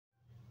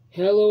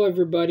Hello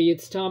everybody,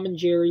 it's Tom and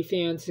Jerry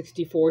Fan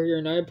 64 here,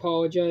 and I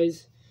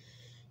apologize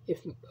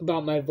if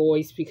about my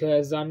voice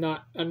because I'm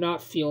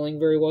not feeling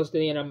very well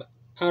today, and I'm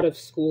out of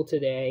school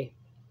today.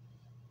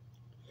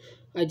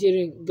 I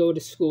didn't go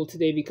to school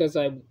today because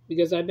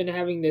I've been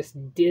having this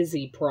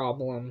dizzy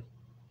problem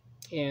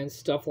and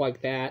stuff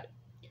like that.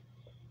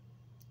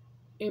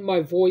 And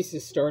my voice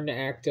is starting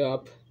to act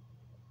up.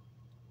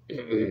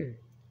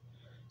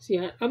 See,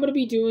 I'm going to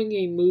be doing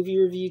a movie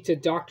review to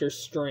Doctor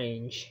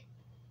Strange.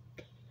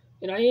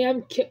 And I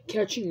am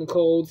catching a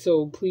cold,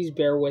 so please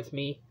bear with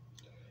me.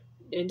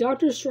 And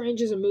Doctor Strange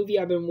is a movie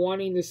I've been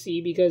wanting to see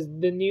because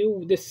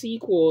the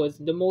sequel is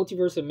The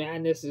Multiverse of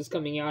Madness is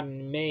coming out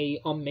on May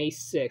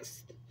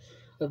 6th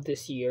of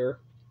this year.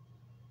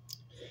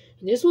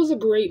 And this was a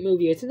great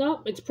movie.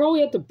 It's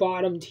probably at the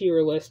bottom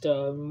tier list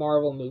of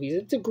Marvel movies.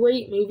 It's a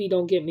great movie,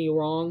 don't get me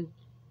wrong.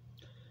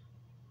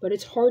 But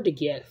it's hard to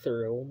get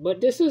through. But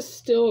this is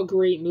still a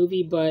great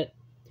movie, but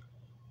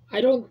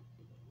I don't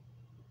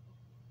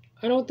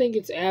think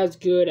it's as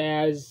good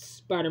as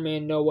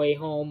Spider-Man No Way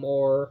Home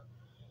or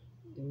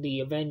The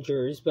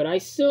Avengers, but I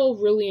still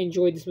really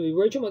enjoyed this movie.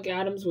 Rachel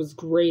McAdams was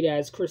great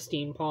as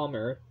Christine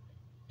Palmer.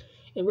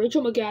 And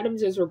Rachel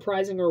McAdams is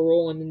reprising her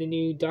role in the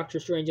new Doctor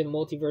Strange in the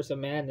Multiverse of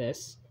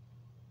Madness.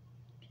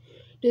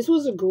 This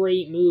was a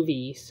great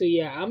movie. So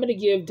yeah, I'm going to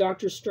give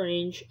Doctor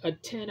Strange a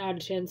 10 out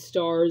of 10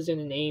 stars and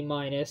an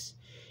A-.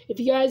 If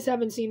you guys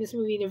haven't seen this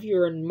movie, and if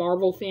you're a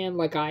Marvel fan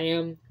like I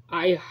am,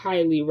 I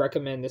highly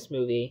recommend this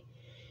movie.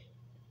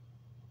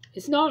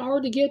 It's not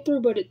hard to get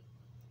through, but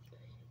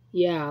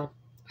yeah.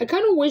 I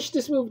kind of wish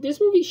this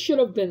movie should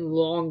have been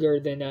longer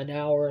than an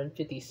hour and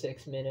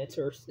 56 minutes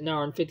or an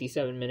hour and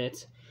 57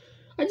 minutes.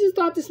 I just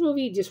thought this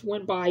movie just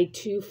went by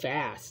too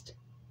fast.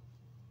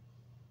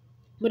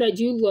 But I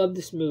do love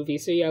this movie.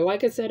 So yeah,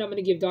 like I said, I'm going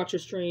to give Doctor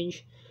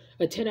Strange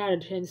a 10 out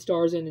of 10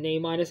 stars and an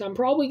A-. I'm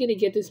probably going to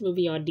get this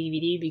movie on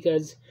DVD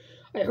because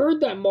I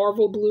heard that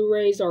Marvel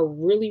Blu-rays are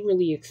really,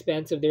 really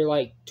expensive. They're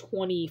like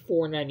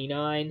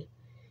 $24.99.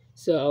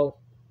 So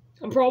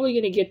I'm probably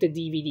going to get the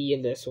DVD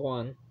of this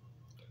one.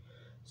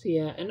 So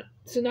yeah, and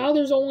so now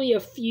there's only a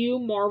few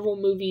Marvel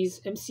movies,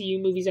 MCU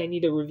movies I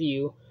need to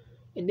review.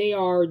 And they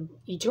are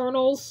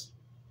Eternals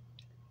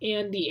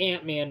and the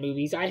Ant-Man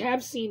movies. I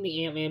have seen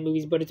the Ant-Man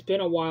movies, but it's been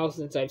a while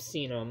since I've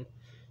seen them.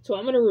 So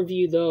I'm going to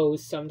review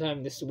those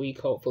sometime this week,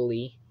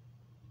 hopefully.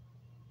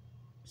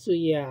 So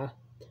yeah.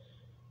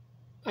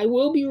 I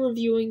will be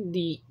reviewing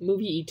the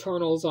movie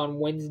Eternals on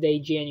Wednesday,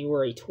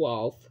 January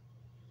 12th.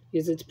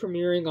 Because it's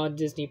premiering on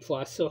Disney+.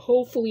 So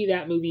hopefully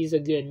that movie is a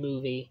good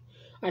movie.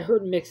 I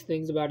heard mixed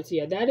things about it. So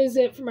yeah, that is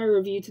it for my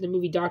review to the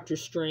movie Doctor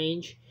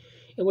Strange,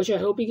 in which I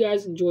hope you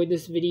guys enjoyed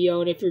this video.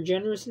 And if you're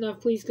generous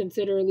enough, please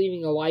consider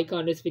leaving a like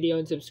on this video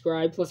and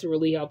subscribe. Plus, it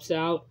really helps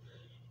out.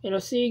 And I'll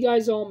see you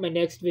guys all in my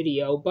next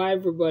video. Bye,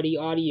 everybody.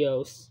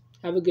 Adios.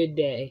 Have a good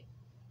day.